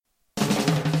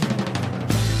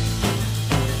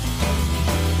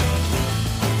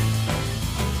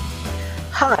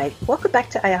Hi, welcome back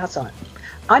to AR Zone.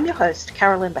 I'm your host,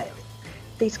 Carolyn Bailey.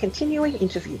 These continuing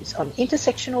interviews on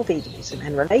intersectional veganism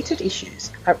and related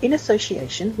issues are in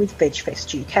association with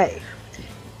VegFest UK.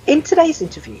 In today's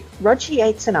interview, Roger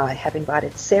Yates and I have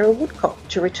invited Sarah Woodcock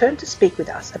to return to speak with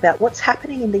us about what's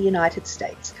happening in the United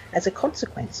States as a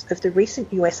consequence of the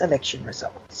recent US election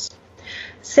results.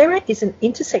 Sarah is an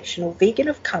intersectional vegan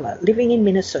of colour living in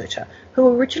Minnesota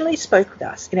who originally spoke with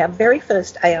us in our very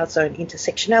first AR Zone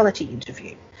intersectionality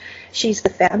interview. She's the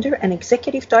founder and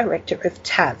executive director of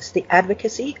TAVS, the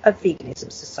Advocacy of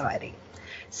Veganism Society.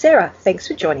 Sarah, thanks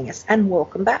for joining us and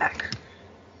welcome back.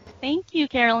 Thank you,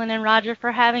 Carolyn and Roger,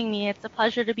 for having me. It's a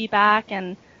pleasure to be back,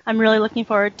 and I'm really looking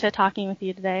forward to talking with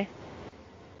you today.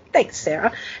 Thanks,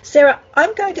 Sarah. Sarah,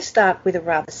 I'm going to start with a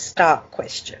rather stark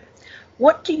question.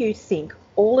 What do you think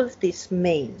all of this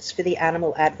means for the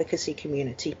animal advocacy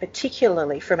community,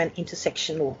 particularly from an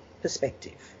intersectional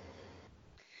perspective?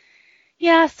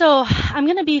 Yeah, so I'm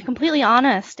going to be completely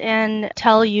honest and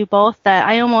tell you both that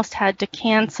I almost had to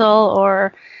cancel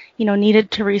or, needed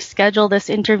to reschedule this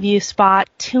interview spot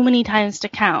too many times to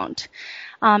count.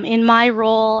 In my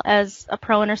role as a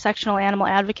pro-intersectional animal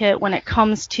advocate, when it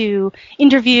comes to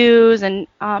interviews and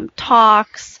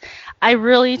talks, I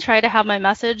really try to have my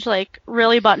message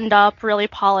really buttoned up, really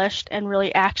polished, and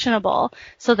really actionable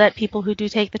so that people who do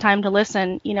take the time to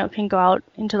listen, can go out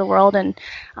into the world and,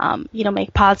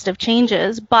 make positive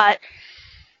changes. But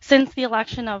since the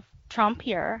election of Trump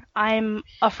here, I'm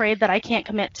afraid that I can't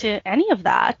commit to any of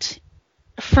that.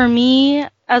 For me,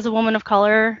 as a woman of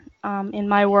color, in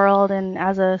my world and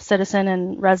as a citizen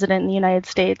and resident in the United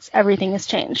States, everything has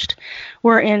changed.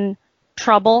 We're in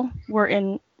trouble. We're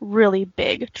in really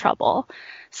big trouble.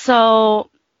 So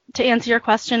to answer your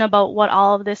question about what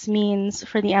all of this means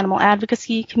for the animal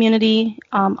advocacy community,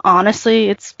 honestly,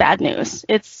 it's bad news.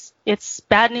 It's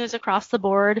bad news across the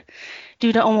board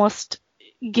due to almost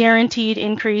guaranteed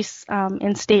increase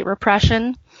in state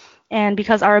repression. And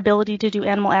because our ability to do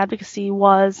animal advocacy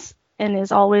was and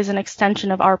is always an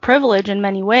extension of our privilege in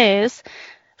many ways.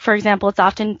 For example, it's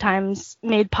oftentimes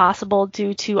made possible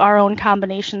due to our own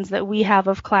combinations that we have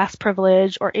of class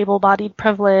privilege or able-bodied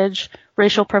privilege,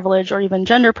 racial privilege, or even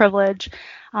gender privilege.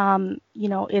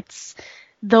 It's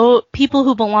though people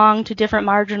who belong to different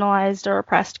marginalized or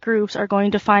oppressed groups are going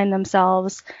to find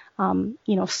themselves,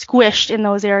 squished in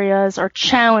those areas or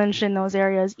challenged in those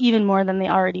areas even more than they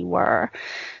already were.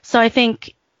 So I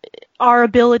think our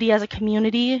ability as a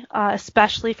community,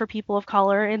 especially for people of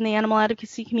color in the animal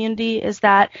advocacy community, is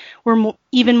that we're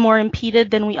even more impeded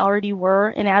than we already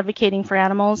were in advocating for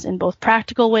animals in both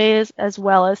practical ways as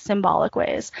well as symbolic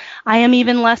ways. I am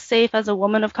even less safe as a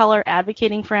woman of color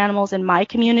advocating for animals in my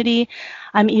community.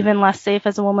 I'm even less safe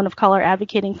as a woman of color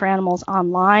advocating for animals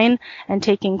online and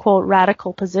taking, quote,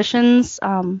 radical positions,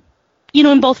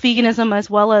 in both veganism as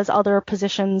well as other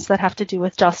positions that have to do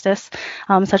with justice,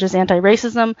 such as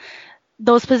anti-racism.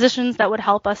 Those positions that would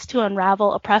help us to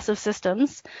unravel oppressive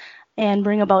systems and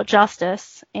bring about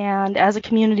justice. And as a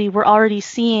community, we're already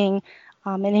seeing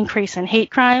an increase in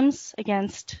hate crimes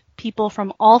against people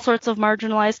from all sorts of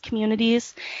marginalized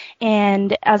communities.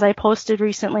 And as I posted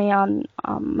recently on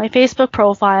my Facebook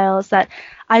profile, is that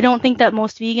I don't think that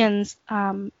most white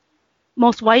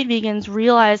vegans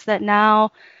realize that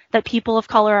now that people of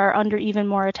color are under even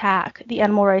more attack. The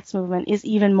animal rights movement is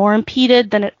even more impeded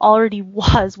than it already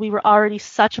was. We were already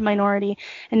such a minority,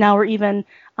 and now we're even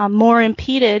more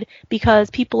impeded because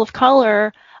people of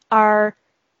color are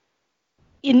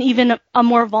in even a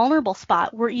more vulnerable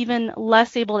spot. We're even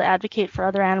less able to advocate for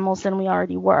other animals than we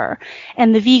already were.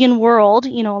 And the vegan world,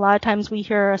 a lot of times we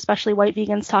hear, especially white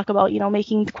vegans, talk about,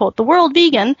 making, quote, the world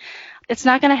vegan. It's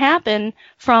not going to happen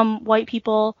from white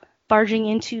people barging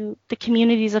into the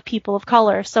communities of people of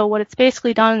color. So what it's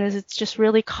basically done is it's just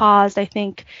really caused, I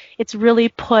think, it's really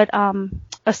put a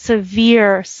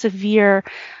severe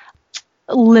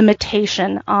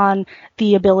limitation on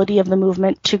the ability of the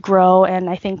movement to grow. And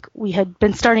I think we had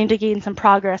been starting to gain some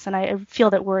progress, and I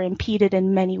feel that we're impeded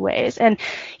in many ways. And,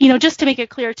 just to make it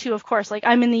clear too, of course,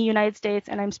 I'm in the United States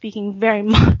and I'm speaking very,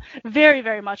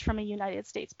 very much from a United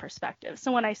States perspective.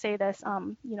 So when I say this,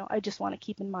 I just want to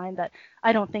keep in mind that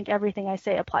I don't think everything I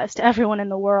say applies to everyone in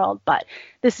the world, but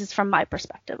this is from my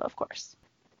perspective, of course.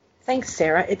 Thanks,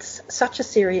 Sarah. It's such a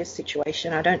serious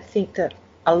situation. I don't think that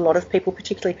a lot of people,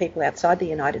 particularly people outside the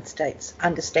United States,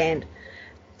 understand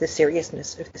the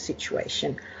seriousness of the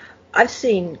situation. I've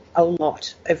seen a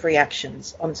lot of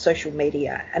reactions on social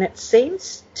media, and it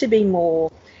seems to be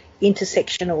more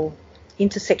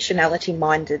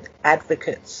intersectionality-minded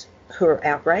advocates who are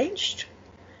outraged.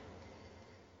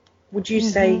 Would you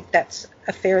say that's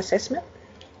a fair assessment?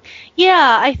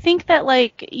 Yeah, I think that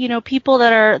people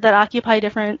that occupy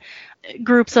different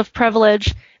groups of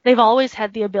privilege, they've always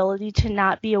had the ability to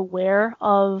not be aware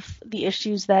of the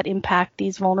issues that impact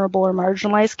these vulnerable or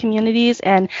marginalized communities.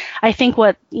 And I think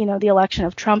what, the election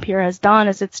of Trump here has done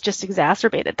is it's just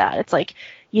exacerbated that. It's like,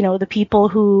 the people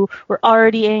who were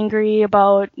already angry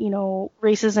about,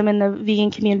 racism in the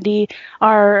vegan community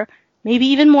are maybe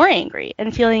even more angry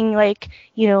and feeling like,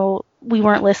 we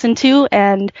weren't listened to,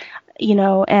 and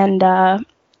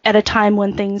at a time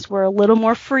when things were a little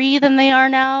more free than they are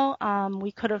now,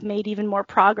 we could have made even more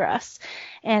progress.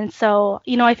 And so,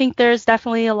 I think there's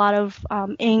definitely a lot of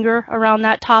anger around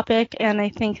that topic. And I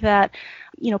think that,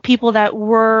 people that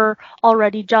were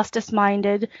already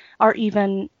justice-minded are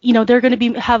even, they're going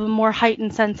to have a more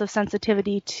heightened sense of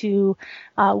sensitivity to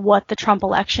what the Trump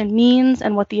election means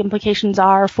and what the implications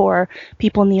are for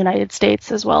people in the United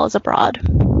States as well as abroad.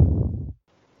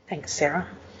 Thanks, Sarah.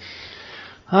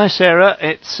 Hi, Sarah.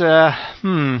 It's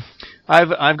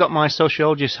I've got my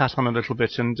sociologist hat on a little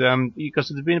bit, and because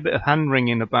there's been a bit of hand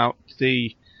wringing about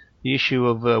the issue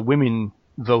of women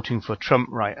voting for Trump,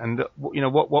 right? And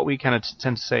what we kind of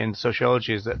tend to say in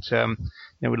sociology is that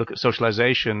we look at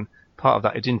socialization. Part of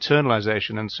that is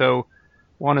internalization, and so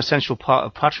one essential part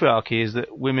of patriarchy is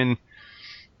that women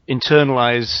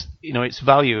internalize its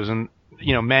values, and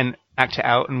men act it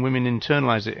out, and women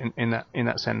internalize it in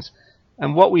that sense.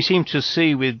 And what we seem to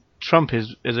see with Trump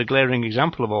is a glaring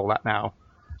example of all that now.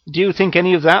 Do you think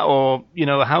any of that, or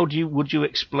how would you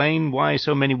explain why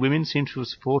so many women seem to have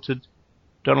supported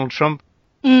Donald Trump?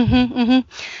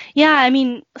 Yeah, I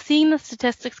mean, seeing the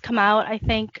statistics come out, I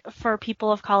think for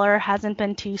people of color hasn't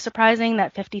been too surprising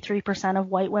that 53% of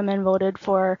white women voted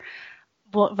for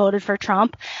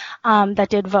Trump, that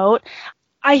did vote.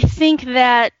 I think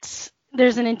that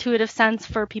there's an intuitive sense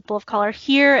for people of color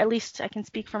here, at least I can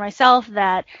speak for myself,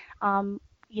 that,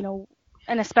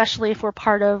 and especially if we're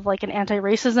part of like an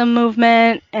anti-racism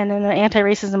movement and an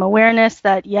anti-racism awareness,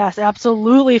 that yes,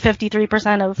 absolutely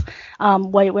 53% of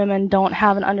white women don't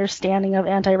have an understanding of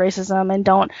anti-racism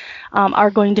and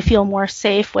are going to feel more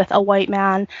safe with a white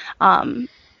man,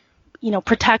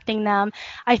 protecting them.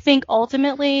 I think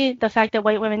ultimately the fact that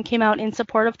white women came out in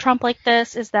support of Trump like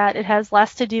this is that it has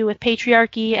less to do with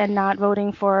patriarchy and not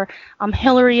voting for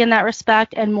Hillary in that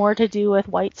respect, and more to do with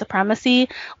white supremacy,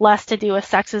 less to do with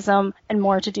sexism, and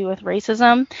more to do with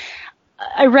racism.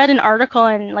 I read an article,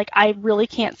 and I really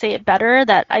can't say it better,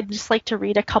 that I'd just like to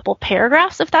read a couple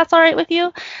paragraphs if that's all right with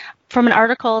you, from an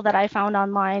article that I found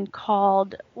online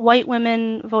called "White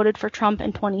Women Voted for Trump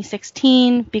in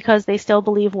 2016 Because They Still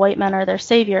Believe White Men Are Their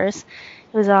Saviors."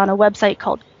 It was on a website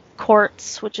called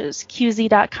Quartz, which is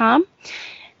QZ.com.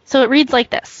 So it reads like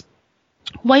this.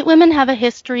 White women have a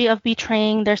history of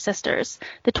betraying their sisters.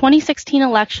 The 2016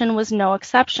 election was no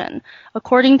exception.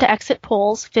 According to exit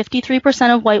polls,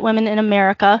 53% of white women in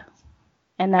America,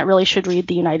 and that really should read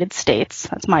the United States,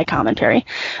 that's my commentary,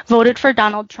 voted for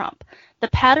Donald Trump. The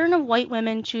pattern of white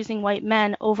women choosing white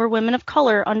men over women of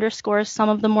color underscores some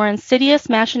of the more insidious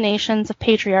machinations of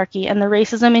patriarchy and the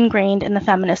racism ingrained in the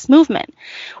feminist movement.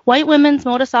 White women's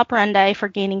modus operandi for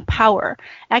gaining power,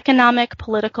 economic,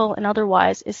 political, and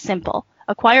otherwise, is simple.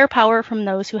 Acquire power from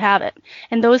those who have it,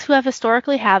 and those who have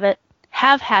historically have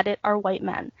had it are white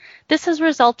men. This has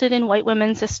resulted in white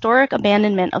women's historic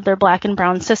abandonment of their black and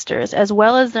brown sisters, as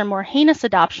well as their more heinous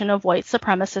adoption of white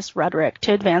supremacist rhetoric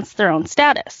to advance their own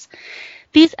status.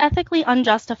 These ethically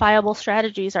unjustifiable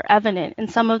strategies are evident in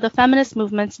some of the feminist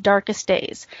movement's darkest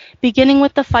days, beginning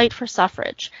with the fight for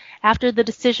suffrage. After the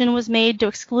decision was made to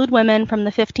exclude women from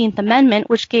the 15th Amendment,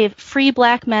 which gave free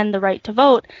black men the right to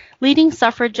vote, leading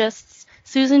suffragists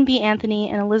Susan B. Anthony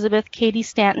and Elizabeth Cady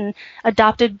Stanton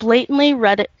adopted blatantly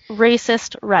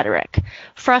racist rhetoric.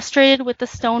 Frustrated with the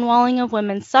stonewalling of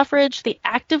women's suffrage, they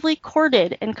actively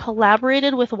courted and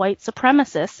collaborated with white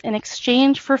supremacists in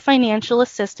exchange for financial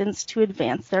assistance to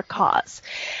advance their cause.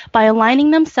 By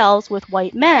aligning themselves with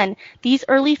white men, these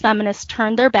early feminists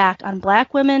turned their back on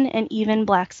black women and even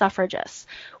black suffragists.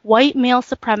 White male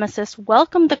supremacists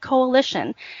welcomed the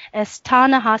coalition, as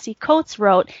Ta-Nehisi Coates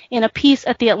wrote in a piece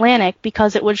at The Atlantic,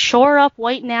 because it would shore up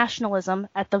white nationalism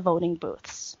at the voting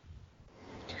booths.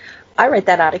 I read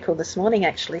that article this morning,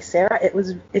 actually, Sarah.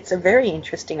 It's a very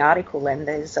interesting article, and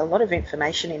there's a lot of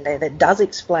information in there that does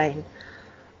explain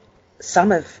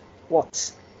some of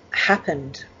what's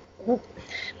happened.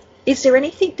 Is there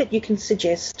anything that you can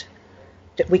suggest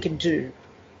that we can do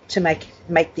to make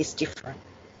this different?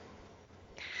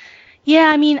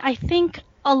 Yeah, I mean, I think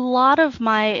a lot of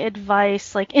my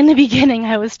advice, in the beginning,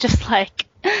 I was just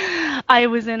I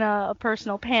was in a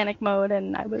personal panic mode,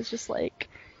 and I was just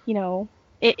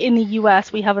in the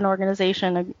U.S., we have an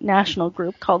organization, a national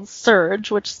group called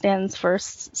SURGE, which stands for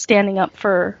Showing Up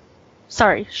for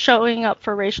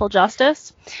Racial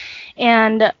Justice.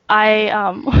 And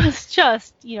I was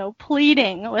just,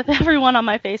 pleading with everyone on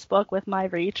my Facebook with my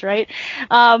reach, right,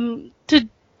 to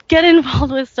get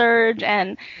involved with SURGE.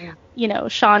 And,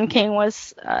 Shaun King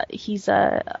he's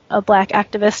a black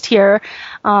activist here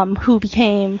who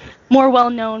became more well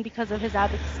known because of his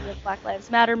advocacy of Black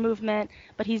Lives Matter movement,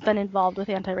 but he's been involved with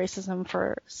anti-racism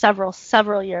for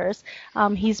several years.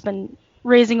 He's been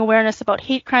raising awareness about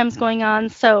hate crimes going on.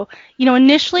 So,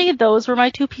 initially those were my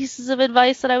two pieces of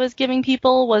advice that I was giving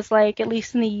people, was like, at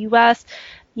least in the US,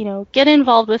 get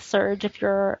involved with SURGE if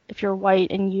you're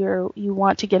white and you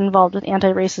want to get involved with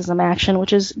anti-racism action,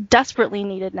 which is desperately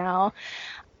needed now.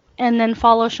 And then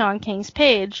follow Shaun King's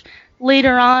page.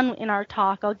 Later on in our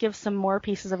talk, I'll give some more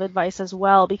pieces of advice as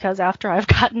well, because after I've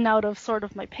gotten out of sort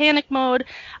of my panic mode,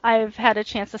 I've had a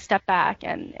chance to step back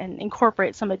and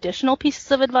incorporate some additional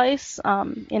pieces of advice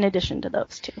in addition to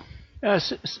those two.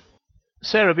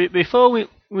 Sarah, before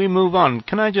we move on,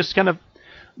 can I just kind of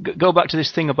go back to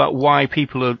this thing about why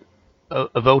people are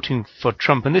voting for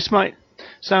Trump? And this might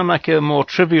sound like a more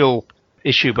trivial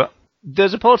issue, but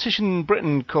there's a politician in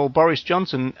Britain called Boris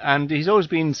Johnson, and he's always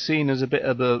been seen as a bit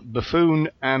of a buffoon,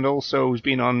 and also has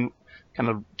been on kind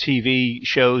of TV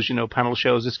shows, panel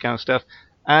shows, this kind of stuff.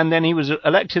 And then he was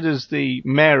elected as the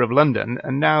mayor of London,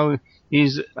 and now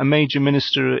he's a major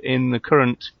minister in the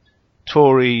current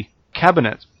Tory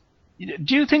cabinet.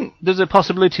 Do you think there's a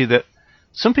possibility that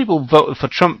some people voted for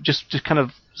Trump just to kind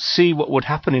of see what would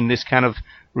happen in this kind of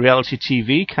reality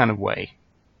TV kind of way?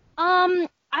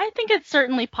 I think it's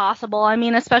certainly possible. I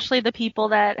mean, especially the people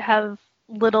that have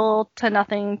little to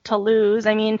nothing to lose.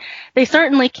 I mean, they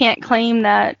certainly can't claim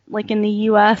that, like in the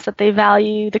U.S., that they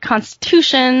value the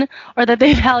Constitution or that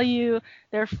they value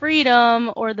their freedom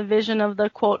or the vision of the,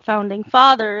 quote, founding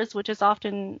fathers, which is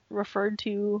often referred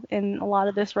to in a lot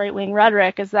of this right-wing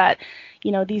rhetoric, is that,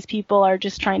 these people are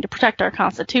just trying to protect our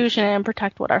Constitution and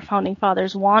protect what our founding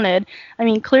fathers wanted. I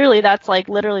mean, clearly that's like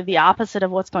literally the opposite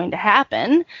of what's going to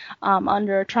happen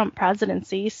under a Trump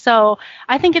presidency. So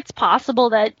I think it's possible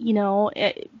that,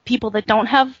 people that don't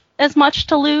have as much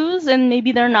to lose and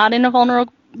maybe they're not in a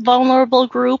vulnerable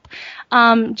group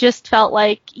just felt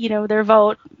like, their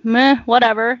vote,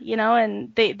 whatever,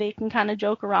 and they can kind of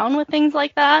joke around with things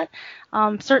like that.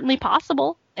 Certainly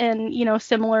possible. And,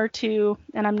 similar to,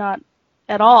 and I'm not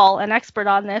at all an expert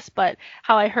on this, but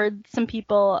how I heard some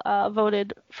people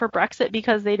voted for Brexit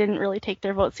because they didn't really take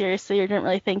their vote seriously or didn't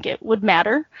really think it would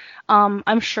matter.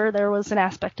 I'm sure there was an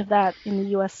aspect of that in the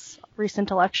U.S.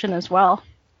 recent election as well.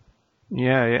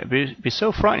 Yeah, it'd be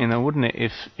so frightening though, wouldn't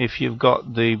it, if you've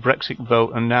got the Brexit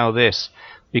vote and now this,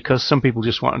 because some people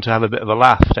just wanted to have a bit of a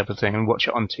laugh type of thing and watch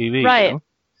it on TV. Right.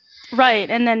 Right,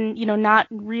 and then, not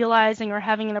realizing or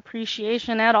having an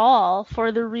appreciation at all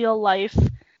for the real life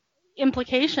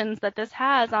implications that this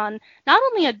has on not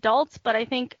only adults, but I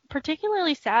think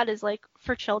particularly sad is like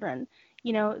for children.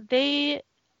 They're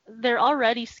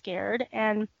already scared,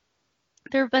 and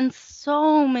there have been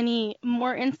so many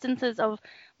more instances of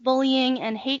bullying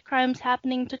and hate crimes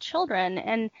happening to children,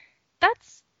 and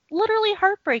that's literally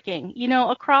heartbreaking,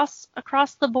 across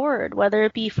the board, whether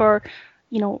it be for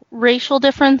racial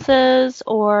differences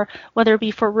or whether it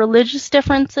be for religious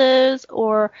differences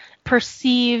or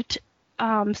perceived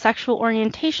sexual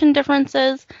orientation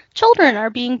differences. Children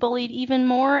are being bullied even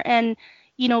more, and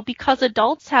because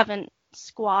adults haven't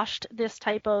squashed this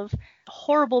type of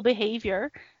horrible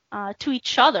behavior to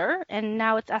each other, and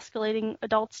now it's escalating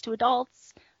adults to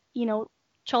adults,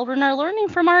 children are learning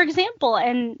from our example,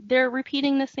 and they're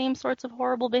repeating the same sorts of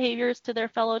horrible behaviors to their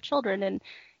fellow children, and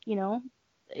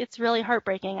it's really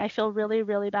heartbreaking. I feel really,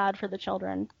 really bad for the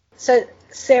children. So,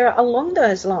 Sarah, along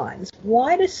those lines,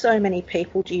 why do so many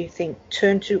people, do you think,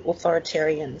 turn to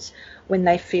authoritarians when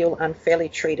they feel unfairly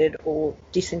treated or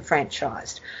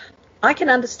disenfranchised? I can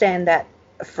understand that,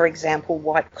 for example,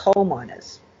 white coal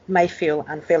miners may feel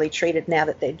unfairly treated now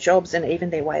that their jobs and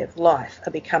even their way of life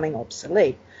are becoming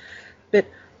obsolete. But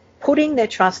putting their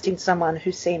trust in someone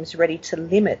who seems ready to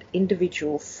limit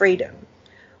individual freedom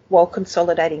while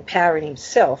consolidating power in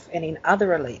himself and in other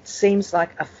elites seems like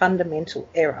a fundamental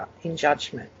error in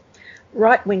judgment.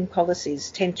 Right-wing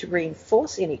policies tend to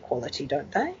reinforce inequality,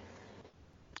 don't they?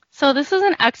 So this is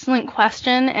an excellent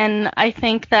question, and I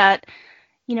think that,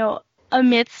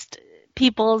 amidst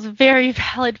people's very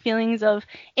valid feelings of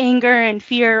anger and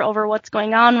fear over what's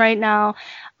going on right now,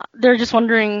 they're just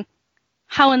wondering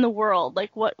how in the world,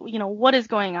 what is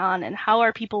going on, and how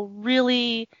are people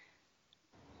really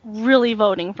really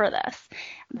voting for this.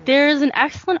 There's an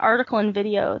excellent article and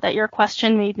video that your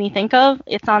question made me think of.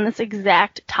 It's on this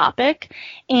exact topic,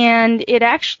 and it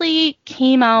actually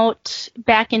came out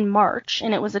back in March,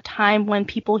 and it was a time when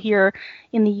people here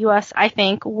in the U.S., I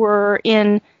think, were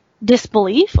in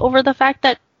disbelief over the fact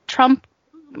that Trump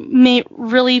may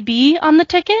really be on the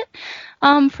ticket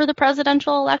for the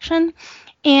presidential election.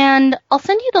 And I'll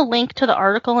send you the link to the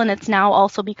article, and it's now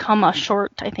also become a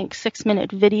short, I think,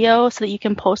 6-minute video so that you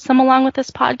can post them along with this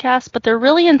podcast. But they're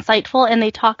really insightful, and they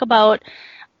talk about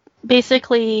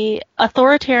basically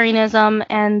authoritarianism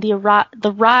and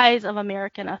the rise of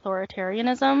American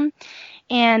authoritarianism.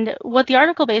 And what the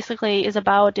article basically is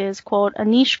about is, quote, a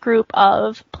niche group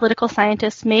of political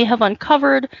scientists may have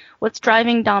uncovered what's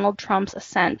driving Donald Trump's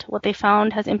ascent. What they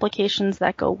found has implications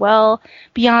that go well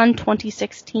beyond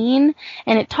 2016.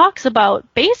 And it talks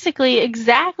about basically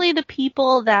exactly the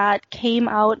people that came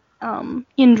out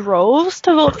in droves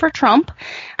to vote for Trump.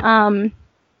 And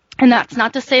that's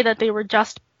not to say that they were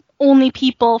just only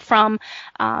people from,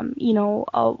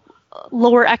 a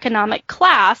lower economic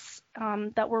class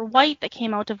that were white that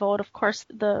came out to vote. Of course,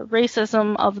 the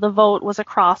racism of the vote was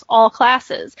across all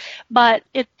classes, but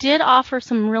it did offer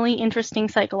some really interesting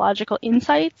psychological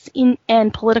insights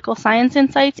and political science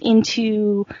insights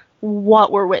into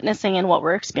what we're witnessing and what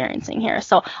we're experiencing here.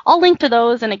 So I'll link to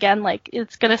those, and again,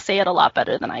 it's going to say it a lot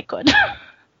better than I could.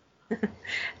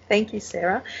 Thank you,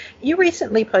 Sarah. You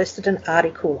recently posted an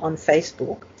article on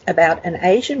Facebook about an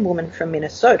Asian woman from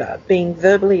Minnesota being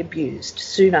verbally abused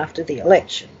soon after the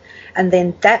election, and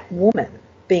then that woman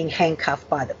being handcuffed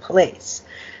by the police.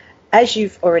 As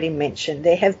you've already mentioned,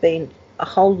 there have been a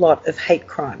whole lot of hate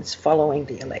crimes following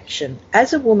the election.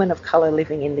 As a woman of colour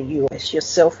living in the US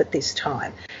yourself at this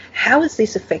time, how has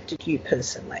this affected you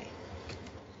personally?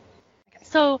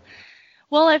 So,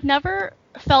 well, I've never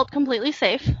felt completely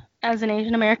safe as an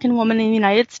Asian American woman in the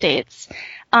United States.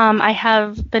 I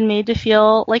have been made to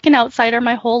feel like an outsider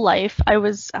my whole life. I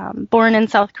was born in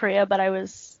South Korea, but I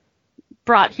was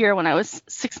brought here when I was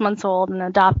 6 months old and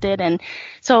adopted, and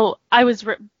so I was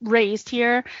raised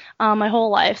here my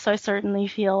whole life, so I certainly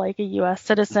feel like a U.S.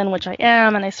 citizen, which I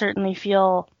am, and I certainly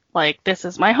feel like this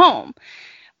is my home.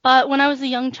 But when I was a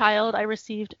young child, I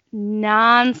received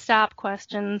nonstop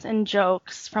questions and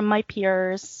jokes from my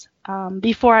peers.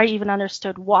 Before I even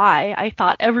understood why, I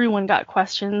thought everyone got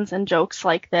questions and jokes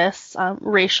like this,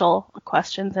 racial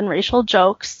questions and racial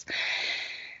jokes.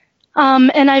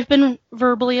 And I've been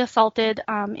verbally assaulted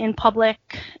in public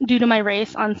due to my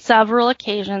race on several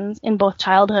occasions in both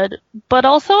childhood, but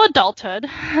also adulthood.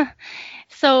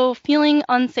 So feeling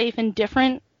unsafe and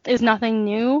different is nothing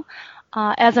new.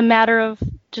 As a matter of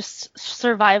just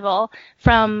survival,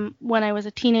 from when I was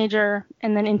a teenager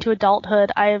and then into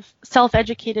adulthood, I've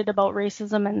self-educated about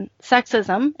racism and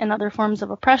sexism and other forms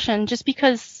of oppression, just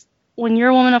because when you're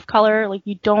a woman of color,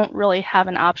 you don't really have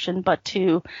an option but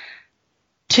to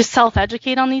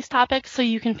self-educate on these topics so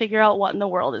you can figure out what in the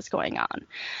world is going on.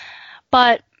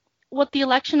 But what the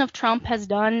election of Trump has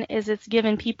done is it's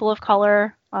given people of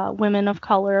color, women of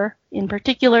color in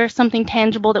particular, something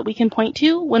tangible that we can point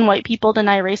to when white people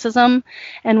deny racism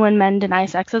and when men deny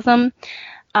sexism.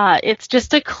 It's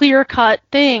just a clear-cut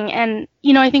thing. And,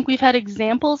 I think we've had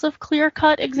examples of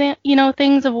clear-cut,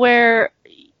 things of where,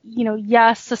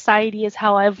 yes, society is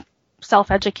how I've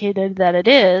self-educated that it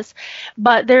is,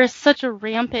 but there's such a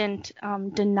rampant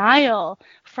denial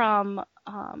from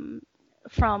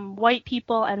white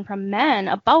people and from men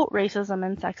about racism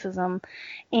and sexism.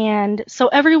 And so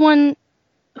everyone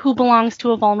who belongs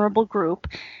to a vulnerable group,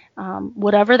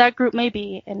 whatever that group may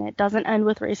be, and it doesn't end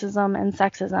with racism and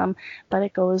sexism, but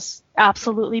it goes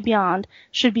absolutely beyond,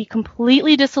 should be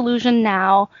completely disillusioned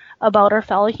now about our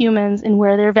fellow humans and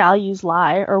where their values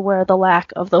lie or where the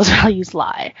lack of those values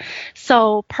lie.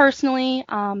 So personally,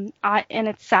 and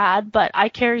it's sad, but I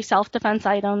carry self-defense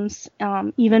items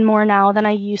even more now than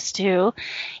I used to.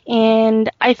 And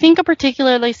I think a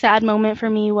particularly sad moment for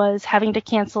me was having to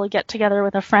cancel a get-together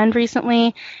with a friend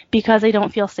recently because I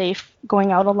don't feel safe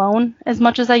going out alone as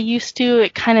much as I used to.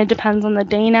 It kind of depends on the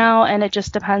day now, and it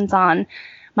just depends on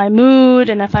my mood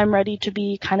and if I'm ready to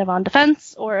be kind of on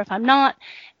defense or if I'm not,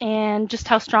 and just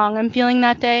how strong I'm feeling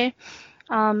that day.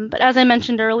 But as I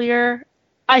mentioned earlier,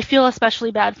 I feel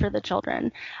especially bad for the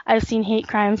children. I've seen hate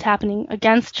crimes happening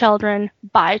against children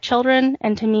by children,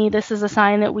 and to me this is a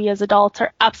sign that we as adults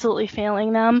are absolutely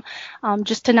failing them,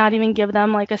 just to not even give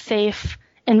them a safe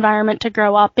environment to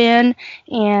grow up in.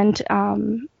 And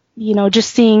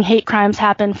just seeing hate crimes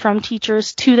happen from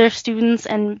teachers to their students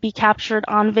and be captured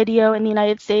on video in the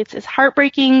United States is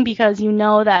heartbreaking, because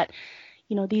that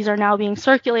these are now being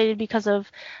circulated because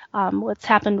of what's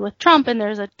happened with Trump, and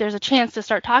there's a chance to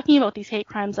start talking about these hate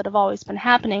crimes that have always been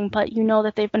happening, but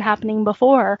that they've been happening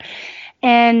before.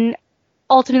 And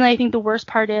ultimately, I think the worst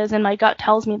part is, and my gut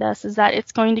tells me this, is that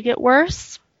it's going to get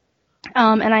worse.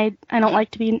 And I don't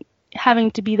like to be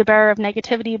having to be the bearer of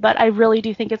negativity, but I really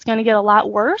do think it's going to get a lot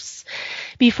worse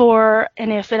before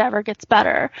and if it ever gets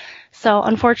better. So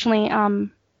unfortunately,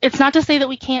 it's not to say that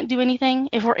we can't do anything.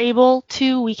 If we're able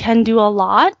to, we can do a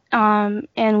lot,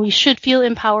 and we should feel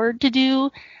empowered to do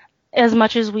as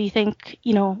much as we think,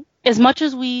 as much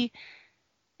as we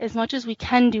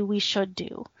can do, we should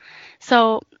do.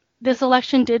 So this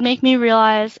election did make me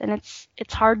realize, and it's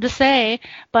hard to say,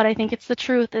 but I think it's the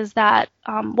truth, is that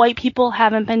white people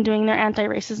haven't been doing their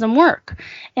anti-racism work.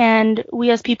 And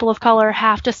we as people of color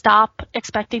have to stop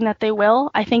expecting that they will.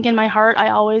 I think in my heart, I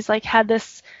always had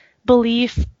this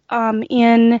belief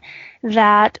in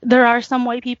that there are some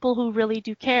white people who really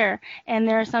do care, and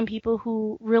there are some people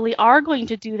who really are going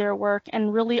to do their work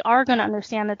and really are going to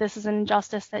understand that this is an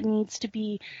injustice that needs to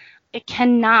be, it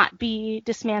cannot be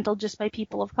dismantled just by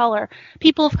people of color.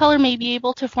 People of color may be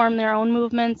able to form their own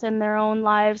movements and their own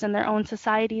lives and their own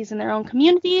societies and their own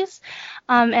communities.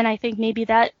 And I think maybe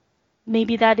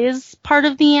that is part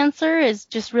of the answer, is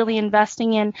just really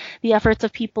investing in the efforts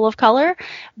of people of color.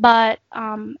 But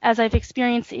as I've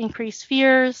experienced the increased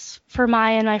fears for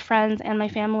my and my friends and my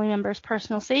family members'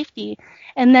 personal safety,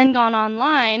 and then gone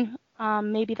online,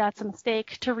 maybe that's a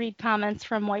mistake, to read comments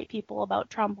from white people about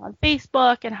Trump on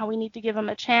Facebook and how we need to give him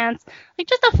a chance.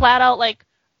 Just a flat out,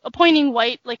 appointing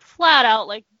white, flat out,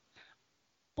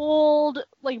 bold,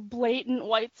 blatant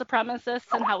white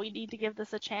supremacists, and how we need to give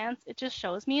this a chance. It just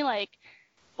shows me,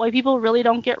 white people really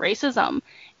don't get racism.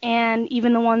 And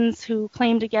even the ones who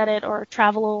claim to get it or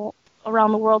travel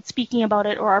around the world speaking about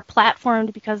it or are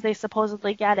platformed because they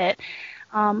supposedly get it,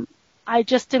 I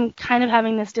just am kind of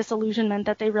having this disillusionment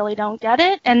that they really don't get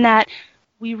it, and that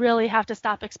we really have to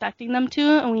stop expecting them to,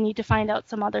 and we need to find out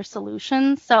some other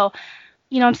solutions. So,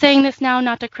 I'm saying this now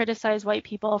not to criticize white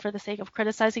people for the sake of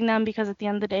criticizing them, because at the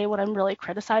end of the day, what I'm really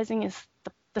criticizing is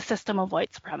the system of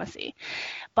white supremacy.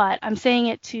 But I'm saying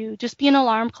it to just be an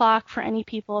alarm clock for any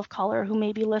people of color who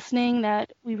may be listening,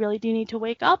 that we really do need to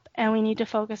wake up, and we need to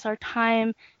focus our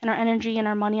time and our energy and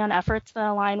our money on efforts that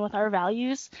align with our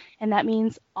values. And that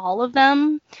means all of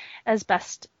them, as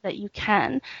best that you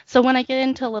can. So when I get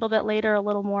into a little bit later, a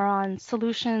little more on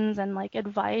solutions and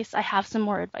advice, I have some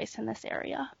more advice in this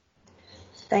area.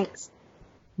 Thanks.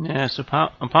 Yes, a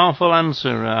powerful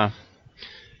answer,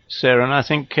 Sarah. And I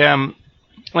think,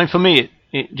 for me,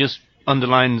 it just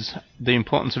underlines the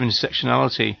importance of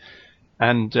intersectionality.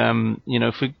 And,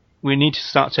 if we need to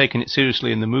start taking it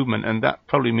seriously in the movement, and that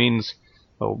probably means,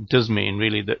 does mean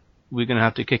really, that we're going to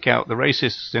have to kick out the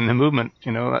racists in the movement.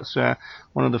 That's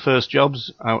one of the first jobs,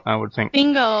 I would think.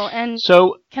 Bingo. And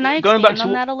so, can I expand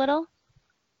on that a little?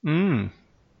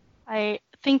 I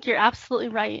think you're absolutely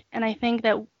right. And I think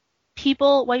that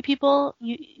white people,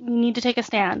 you need to take a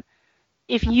stand.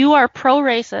 If you are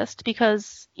pro-racist,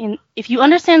 because if you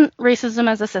understand racism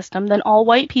as a system, then all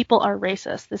white people are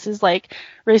racist. This is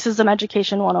racism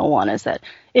education 101, is that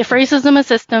if racism is a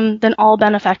system, then all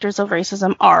benefactors of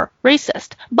racism are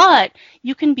racist. But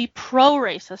you can be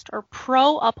pro-racist or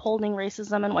pro-upholding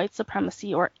racism and white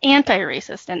supremacy, or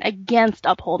anti-racist and against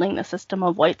upholding the system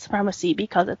of white supremacy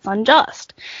because it's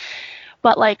unjust.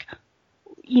 But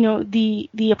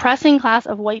the oppressing class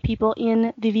of white people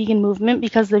in the vegan movement,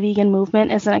 because the vegan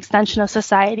movement is an extension of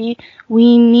society,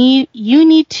 you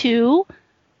need to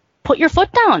put your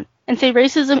foot down and say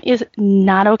racism is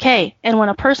not okay. And when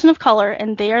a person of color,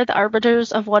 and they are the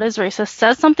arbiters of what is racist,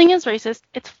 says something is racist,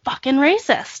 it's fucking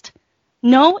racist.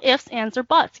 No ifs, ands, or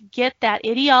buts. Get that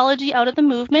ideology out of the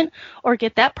movement, or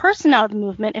get that person out of the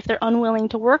movement if they're unwilling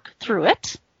to work through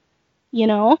it.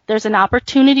 There's an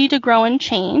opportunity to grow and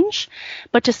change,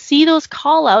 but to see those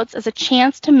call-outs as a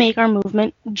chance to make our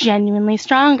movement genuinely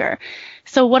stronger.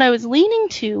 So what I was leaning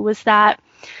to was that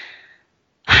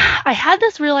I had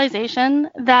this realization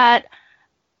that,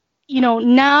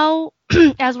 now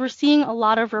as we're seeing a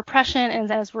lot of repression, and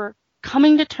as we're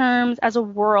coming to terms as a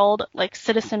world,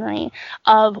 citizenry,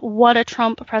 of what a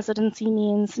Trump presidency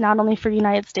means, not only for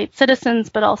United States citizens,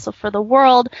 but also for the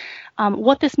world,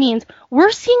 what this means,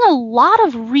 we're seeing a lot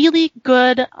of really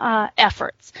good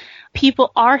efforts.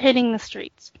 People are hitting the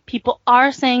streets. People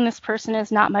are saying this person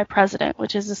is not my president,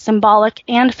 which is a symbolic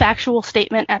and factual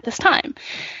statement at this time.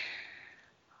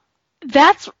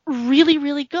 That's really,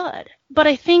 really good. But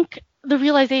I think the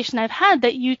realization I've had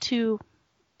that you two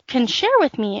can share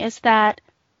with me is that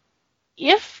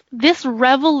if this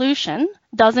revolution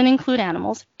doesn't include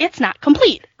animals, it's not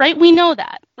complete, right? We know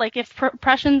that. Like, if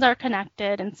oppressions are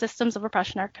connected and systems of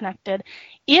oppression are connected,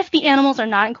 if the animals are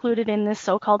not included in this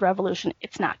so-called revolution,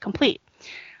 it's not complete.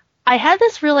 I had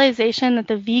this realization that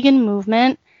the vegan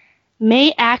movement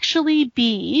may actually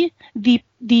be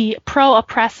the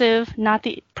pro-oppressive, not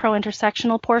the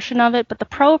pro-intersectional portion of it, but the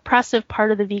pro-oppressive part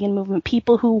of the vegan movement,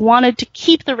 people who wanted to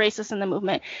keep the racists in the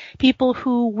movement, people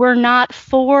who were not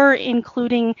for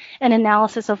including an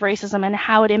analysis of racism and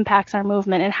how it impacts our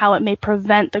movement and how it may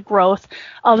prevent the growth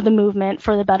of the movement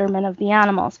for the betterment of the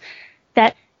animals.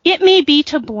 That it may be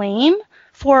to blame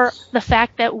for the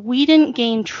fact that we didn't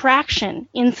gain traction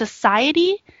in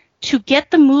society to get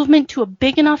the movement to a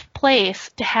big enough place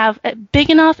to have a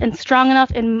big enough and strong enough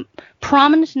and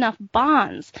prominent enough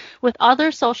bonds with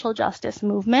other social justice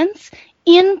movements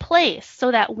in place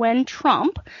so that when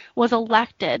Trump was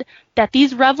elected, that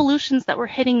these revolutions that were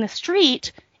hitting the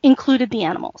street included the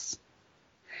animals.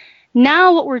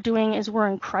 Now what we're doing is we're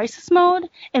in crisis mode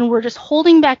and we're just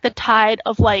holding back the tide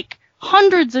of like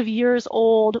hundreds of years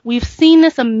old. We've seen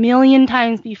this a million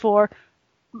times before.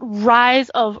 Rise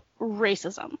of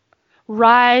racism.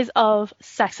 Rise of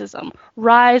sexism,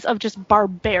 rise of just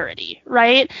barbarity,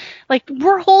 right? Like,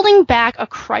 we're holding back a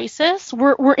crisis.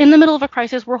 We're in the middle of a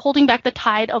crisis. We're holding back the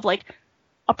tide of like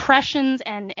oppressions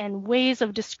and ways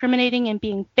of discriminating and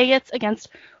being bigots against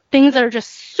things that are just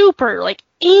super like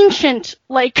ancient,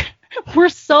 like we're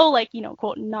so like, you know,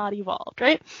 quote, not evolved,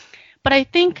 right? But I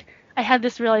think I had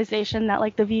this realization that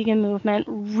like the vegan movement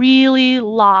really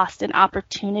lost an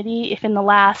opportunity if in the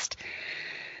last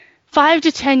 5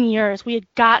 to 10 years, we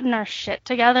had gotten our shit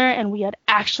together and we had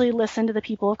actually listened to the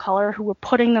people of color who were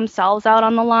putting themselves out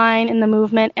on the line in the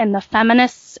movement and the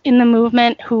feminists in the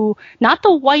movement who, not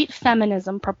the white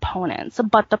feminism proponents,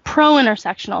 but the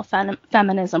pro-intersectional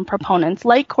feminism proponents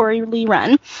like Corey Lee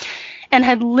Wren, and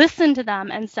had listened to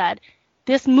them and said,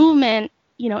 this movement,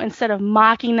 you know, instead of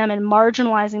mocking them and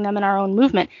marginalizing them in our own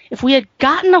movement, if we had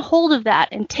gotten a hold of that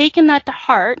and taken that to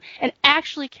heart and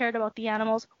actually cared about the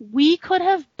animals, we could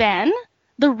have been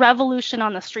the revolution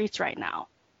on the streets right now.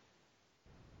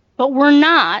 But we're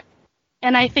not,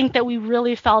 and I think that we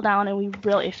really fell down and we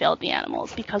really failed the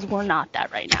animals because we're not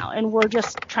that right now, and we're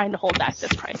just trying to hold back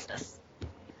this crisis.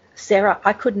 Sarah,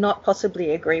 I could not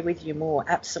possibly agree with you more,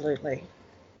 absolutely.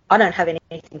 I don't have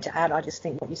anything to add. I just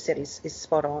think what you said is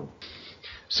spot on.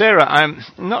 Sarah, I'm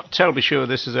not terribly sure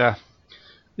this is a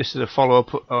follow-up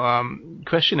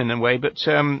question in a way, but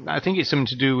I think it's something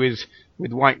to do with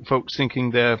white folks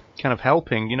thinking they're kind of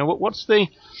helping. You know, what's the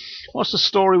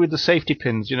story with the safety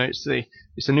pins? You know,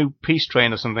 it's a new peace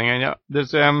train or something. And, you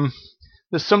know,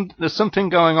 there's something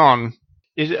going on.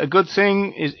 Is it a good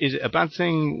thing? Is it a bad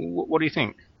thing? What do you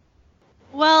think?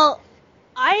 Well,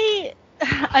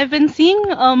 I've been seeing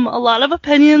a lot of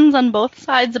opinions on both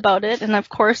sides about it, and of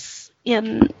course,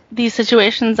 in these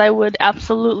situations, I would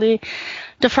absolutely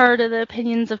defer to the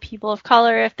opinions of people of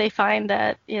color if they find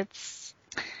that it's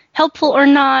helpful or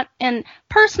not. And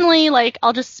personally, like,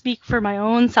 I'll just speak for my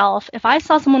own self. If I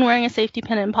saw someone wearing a safety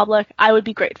pin in public, I would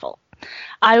be grateful.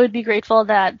 I would be grateful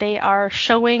that they are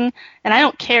showing, and I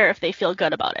don't care if they feel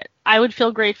good about it. I would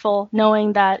feel grateful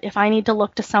knowing that if I need to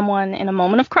look to someone in a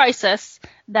moment of crisis,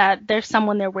 that there's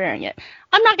someone there wearing it.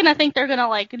 I'm not going to think they're going to,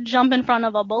 like, jump in front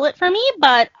of a bullet for me,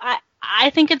 but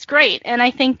I think it's great. And I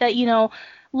think that, you know,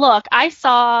 look, I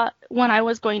saw when I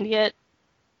was going to get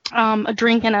a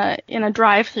drink in a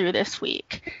drive-thru this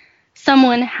week,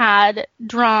 someone had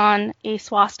drawn a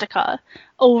swastika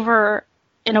over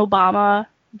an Obama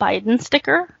Biden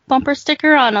sticker, bumper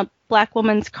sticker on a black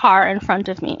woman's car in front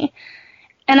of me.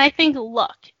 And I think,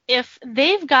 look, if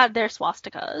they've got their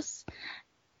swastikas,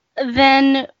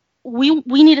 then we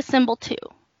need a symbol too.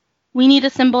 We need a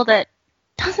symbol that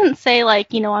doesn't say,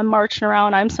 like, you know, I'm marching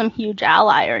around, I'm some huge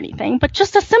ally or anything, but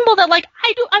just a symbol that, like,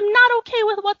 I'm not okay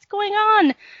with what's going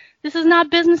on. This is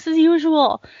not business as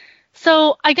usual.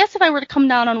 So I guess if I were to come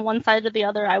down on one side or the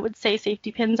other, I would say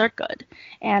safety pins are good,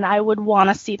 and I would want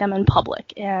to see them in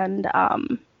public, and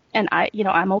I, you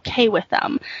know, I'm okay with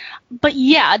them. But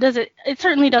yeah, it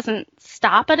certainly doesn't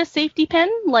stop at a safety pin.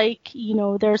 Like, you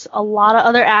know, there's a lot of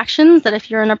other actions that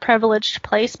if you're in a privileged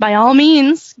place, by all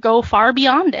means, go far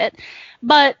beyond it.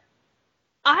 But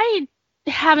I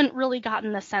haven't really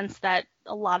gotten the sense that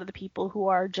a lot of the people who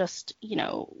are just, you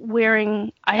know,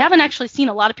 I haven't actually seen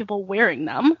a lot of people wearing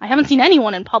them. I haven't seen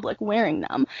anyone in public wearing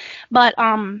them, but,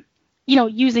 you know,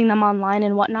 using them online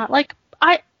and whatnot. Like,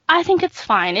 I I think it's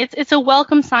fine. It's a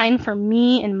welcome sign for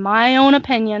me, in my own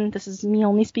opinion. This is me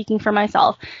only speaking for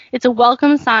myself. It's a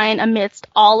welcome sign amidst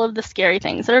all of the scary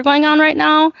things that are going on right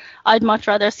now. I'd much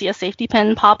rather see a safety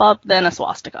pin pop up than a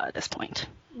swastika at this point.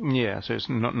 Yeah, so it's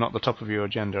not the top of your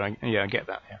agenda. I get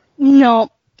that. Yeah. No,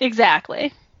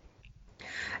 exactly.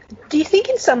 Do you think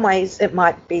in some ways it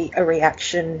might be a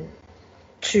reaction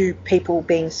to people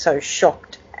being so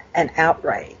shocked and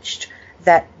outraged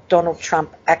that Donald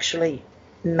Trump actually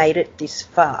made it this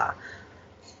far?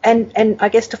 And I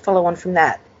guess to follow on from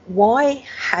that, why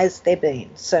has there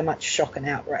been so much shock and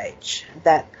outrage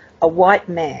that a white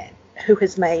man who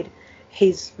has made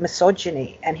his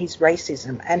misogyny and his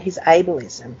racism and his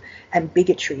ableism and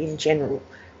bigotry in general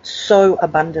so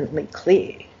abundantly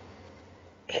clear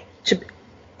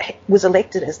was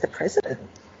elected as the president?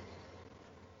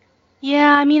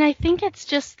 Yeah, I mean, I think it's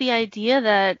just the idea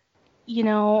that,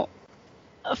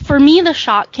 for me, the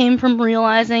shock came from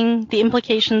realizing the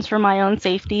implications for my own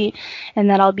safety and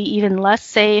that I'll be even less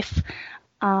safe.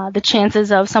 The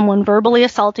chances of someone verbally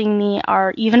assaulting me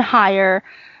are even higher,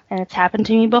 and it's happened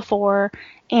to me before.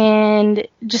 And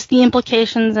just the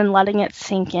implications and letting it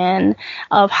sink in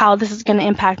of how this is going to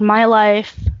impact my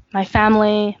life, my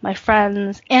family, my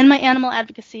friends, and my animal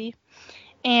advocacy.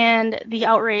 And the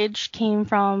outrage came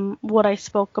from what I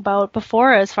spoke about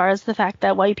before, as far as the fact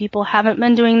that white people haven't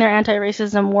been doing their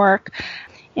anti-racism work,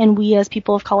 and we as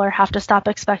people of color have to stop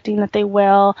expecting that they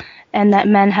will, and that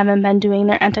men haven't been doing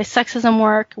their anti-sexism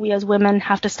work. We as women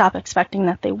have to stop expecting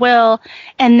that they will.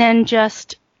 And then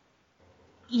just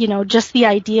the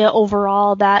idea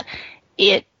overall that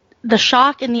the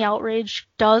shock and the outrage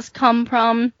does come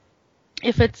from,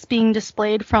 if it's being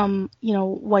displayed from,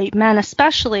 white men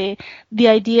especially, the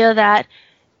idea that,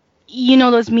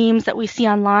 those memes that we see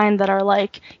online that are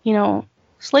like,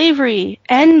 slavery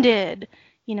ended,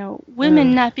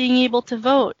 women not being able to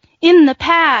vote in the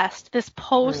past, this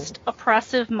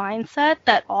post-oppressive mindset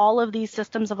that all of these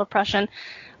systems of oppression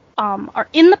are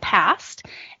in the past,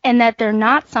 and that they're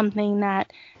not something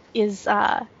that is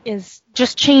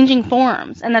just changing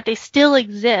forms, and that they still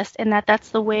exist, and that's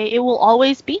the way it will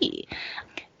always be.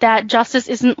 That justice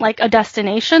isn't like a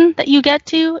destination that you get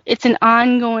to, it's an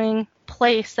ongoing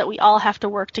place that we all have to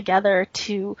work together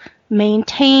to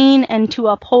maintain and to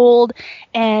uphold,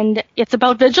 and it's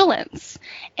about vigilance,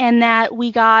 and that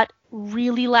we got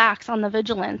really lax on the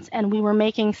vigilance, and we were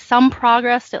making some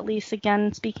progress, at least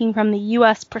again speaking from the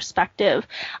U.S. perspective,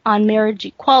 on marriage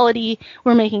equality.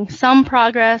 We're making some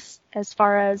progress as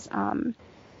far as on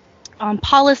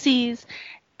policies,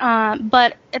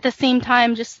 but at the same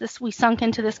time, we sunk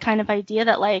into this kind of idea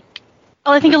that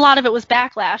I think a lot of it was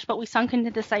backlash, but we sunk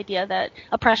into this idea that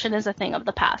oppression is a thing of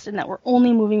the past and that we're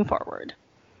only moving forward.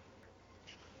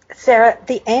 Sarah,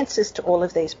 the answers to all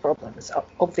of these problems are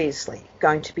obviously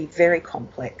going to be very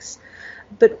complex.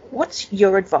 But what's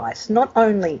your advice, not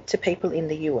only to people in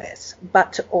the US,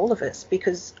 but to all of us?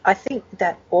 Because I think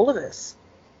that all of us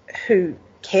who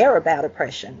care about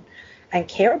oppression and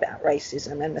care about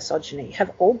racism and misogyny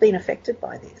have all been affected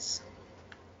by this.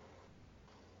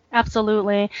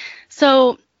 Absolutely.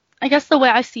 So I guess the way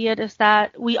I see it is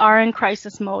that we are in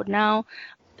crisis mode now.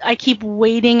 I keep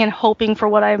waiting and hoping for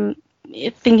what I'm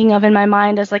thinking of in my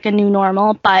mind as like a new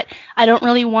normal, but I don't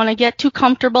really want to get too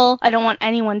comfortable. I don't want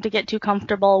anyone to get too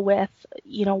comfortable with,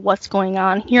 what's going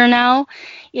on here now.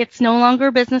 It's no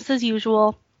longer business as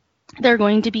usual. There are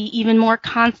going to be even more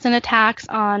constant attacks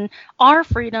on our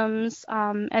freedoms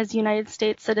as United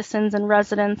States citizens and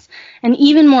residents, and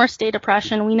even more state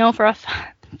oppression. We know for a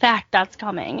fact that's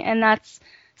coming, and that's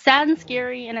sad and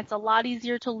scary, and it's a lot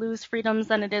easier to lose freedoms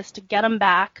than it is to get them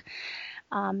back.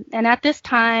 And at this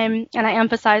time, and I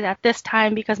emphasize at this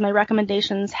time because my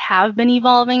recommendations have been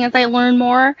evolving as I learn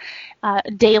more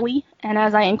daily and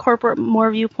as I incorporate more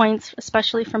viewpoints,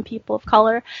 especially from people of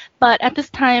color. But at this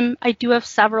time, I do have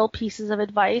several pieces of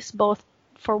advice, both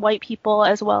for white people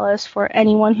as well as for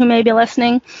anyone who may be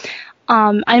listening.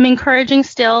 I'm encouraging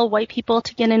still white people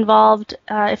to get involved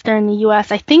if they're in the U.S.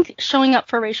 I think Showing Up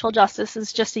for Racial Justice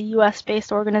is just a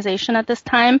U.S.-based organization at this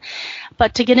time,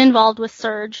 but to get involved with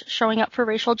SURJ, Showing Up for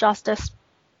Racial Justice.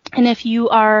 And if you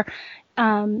are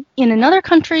in another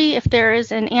country, if there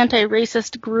is an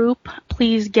anti-racist group,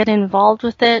 please get involved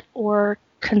with it or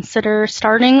consider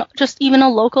starting just even a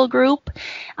local group.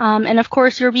 And of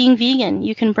course, you're being vegan.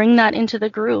 You can bring that into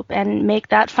the group and make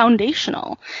that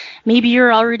foundational. Maybe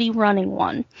you're already running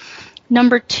one.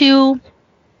 Number 2,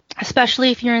 especially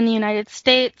if you're in the United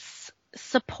States,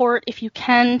 support, if you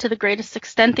can, to the greatest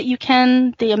extent that you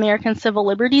can, the American Civil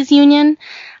Liberties Union.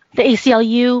 The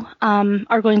ACLU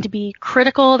are going to be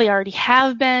critical. They already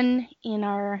have been in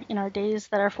our days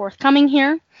that are forthcoming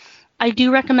here. I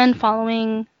do recommend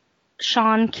following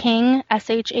Shaun King,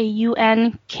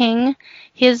 Shaun King,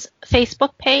 his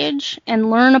Facebook page, and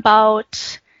learn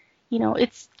about,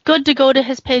 it's good to go to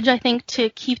his page, I think, to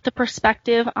keep the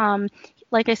perspective.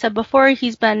 Like I said before,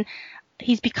 he's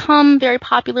become very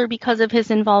popular because of his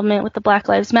involvement with the Black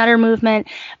Lives Matter movement,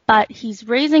 but he's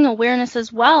raising awareness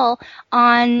as well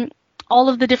on all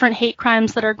of the different hate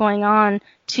crimes that are going on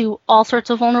to all sorts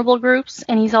of vulnerable groups,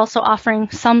 and he's also offering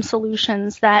some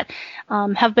solutions that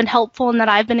have been helpful and that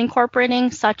I've been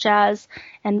incorporating, such as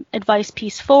an Advice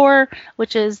Piece 4,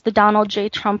 which is the Donald J.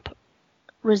 Trump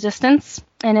resistance,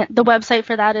 and the website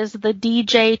for that is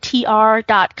thedjtr.com,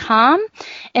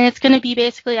 and it's going to be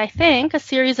basically, I think, a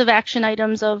series of action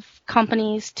items of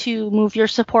companies to move your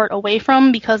support away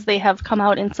from because they have come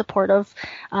out in support of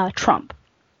Trump.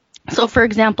 So, for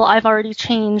example, I've already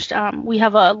changed. We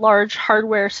have a large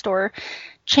hardware store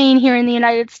chain here in the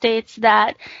United States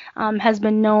that has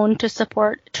been known to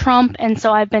support Trump, and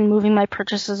so I've been moving my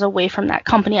purchases away from that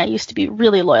company. I used to be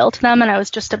really loyal to them, and I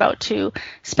was just about to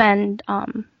spend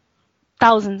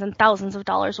thousands and thousands of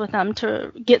dollars with them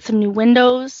to get some new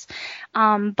windows.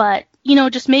 But,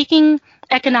 just making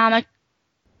economic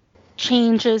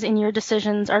changes in your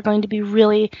decisions are going to be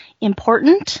really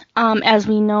important. As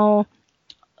we know,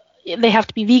 they have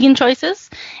to be vegan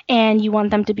choices, and you want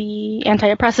them to be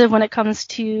anti-oppressive when it comes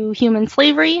to human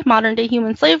slavery, modern-day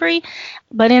human slavery.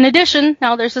 But in addition,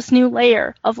 now there's this new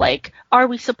layer of, are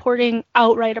we supporting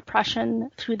outright oppression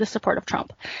through the support of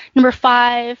Trump? Number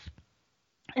 5,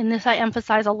 and this I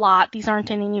emphasize a lot, these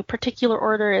aren't in any particular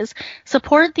order, is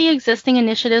support the existing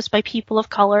initiatives by people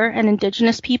of color and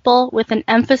Indigenous people with an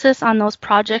emphasis on those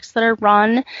projects that are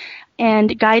run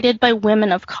and guided by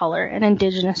women of color and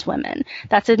Indigenous women.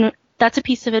 That's a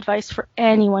piece of advice for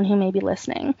anyone who may be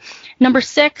listening. Number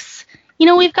 6,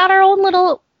 we've got our own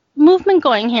little movement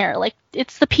going here.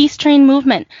 It's the Peace Train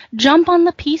movement. Jump on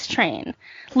the Peace Train.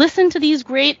 Listen to these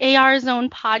great AR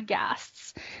Zone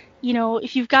podcasts.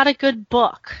 If you've got a good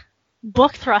book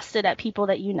thrust it at people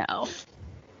that you know.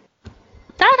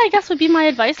 That, I guess, would be my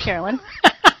advice, Carolyn.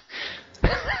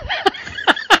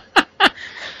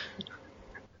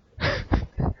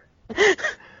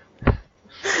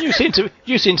 You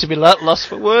seem to be lost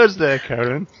for words there,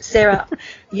 Carolyn. Sarah,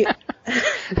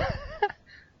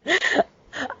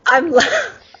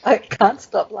 I can't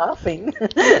stop laughing.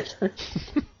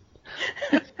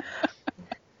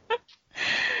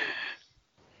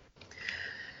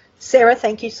 Sarah,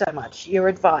 thank you so much. Your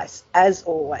advice, as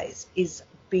always, is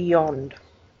beyond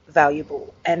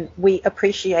valuable, and we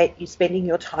appreciate you spending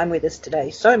your time with us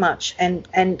today so much, and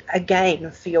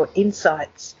again for your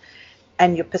insights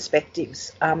and your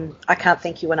perspectives. I can't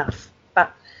thank you enough,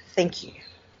 but thank you.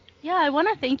 Yeah, I want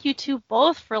to thank you two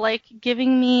both for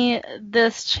giving me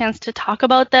this chance to talk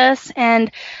about this.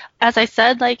 And as I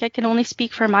said, I can only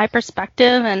speak from my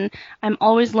perspective, and I'm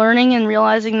always learning and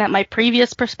realizing that my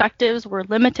previous perspectives were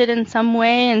limited in some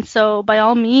way. And so by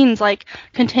all means,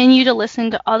 continue to listen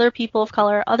to other people of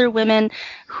color, other women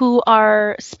who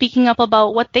are speaking up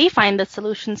about what they find the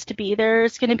solutions to be.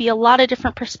 There's going to be a lot of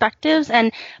different perspectives,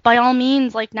 and by all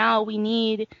means, now we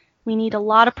need a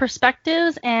lot of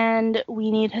perspectives, and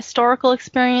we need historical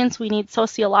experience, we need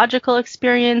sociological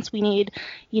experience, we need,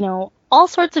 all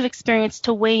sorts of experience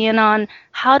to weigh in on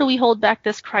how do we hold back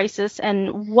this crisis,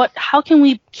 and how can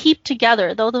we keep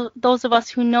together, those of us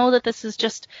who know that this is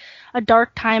just a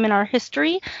dark time in our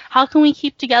history, how can we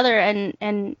keep together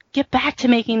and get back to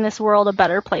making this world a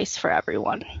better place for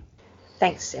everyone?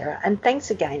 Thanks, Sarah, and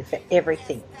thanks again for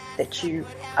everything that you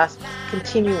are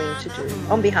continuing to do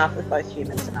on behalf of both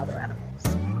humans and other animals.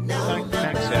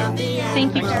 Thanks, Sarah.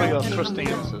 Thank you for your trusting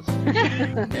answers.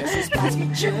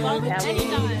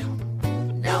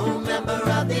 No member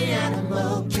of the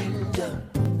animal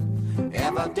kingdom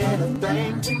ever did a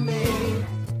thing to me.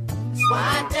 So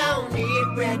I don't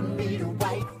need red meat or white